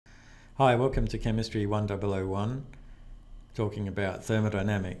Hi, welcome to Chemistry 1001, talking about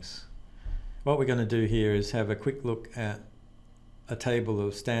thermodynamics. What we're going to do here is have a quick look at a table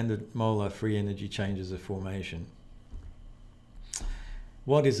of standard molar free energy changes of formation.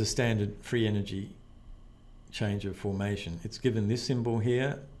 What is a standard free energy change of formation? It's given this symbol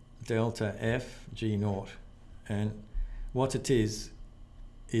here, delta F G0, and what it is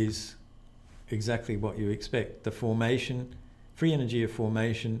exactly what you expect. The formation, free energy of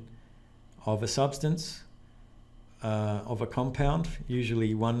formation of a substance, of a compound,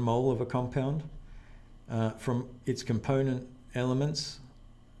 usually 1 mole of a compound, from its component elements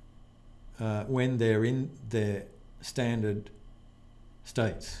when they're in their standard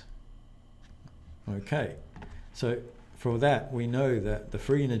states. Okay, so for that we know that the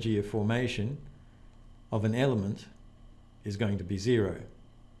free energy of formation of an element is going to be 0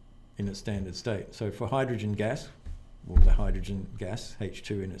 in its standard state. So for hydrogen gas, or the hydrogen gas,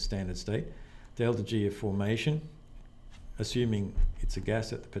 H2 in its standard state, delta G of formation, assuming it's a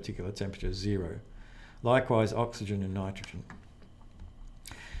gas at the particular temperature, is 0. Likewise, oxygen and nitrogen.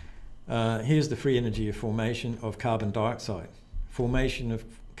 Here's the free energy of formation of carbon dioxide. Formation of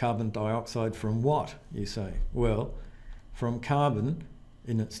carbon dioxide from what, you say? Well, from carbon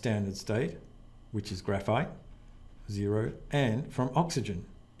in its standard state, which is graphite, 0, and from oxygen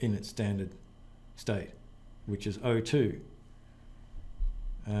in its standard state, which is O2.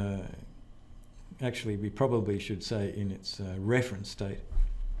 Actually, we probably should say in its reference state.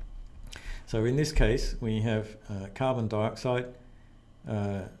 So in this case, we have carbon dioxide,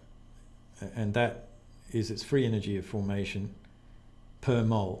 and that is its free energy of formation per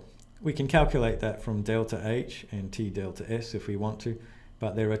mole. We can calculate that from delta H and T delta S if we want to,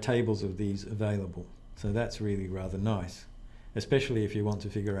 but there are tables of these available. So that's really rather nice, especially if you want to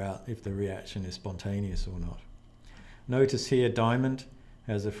figure out if the reaction is spontaneous or not. Notice here diamond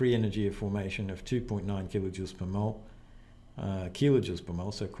has a free energy of formation of 2.9 kilojoules per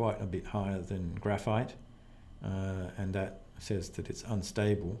mole, so quite a bit higher than graphite, and that says that it's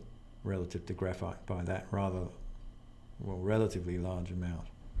unstable relative to graphite by that relatively large amount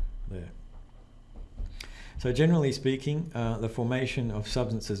there. So generally speaking, the formation of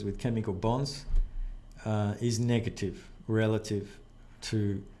substances with chemical bonds is negative relative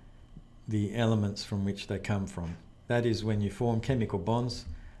to the elements from which they come from. That is, when you form chemical bonds,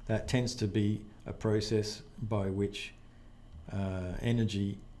 that tends to be a process by which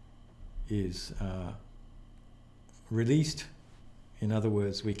energy is released. In other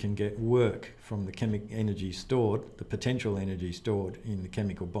words, we can get work from the energy stored, the potential energy stored in the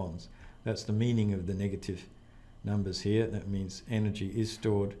chemical bonds. That's the meaning of the negative numbers here. That means energy is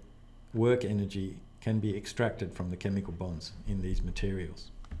stored, work energy can be extracted from the chemical bonds in these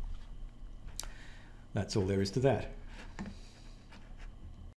materials. That's all there is to that.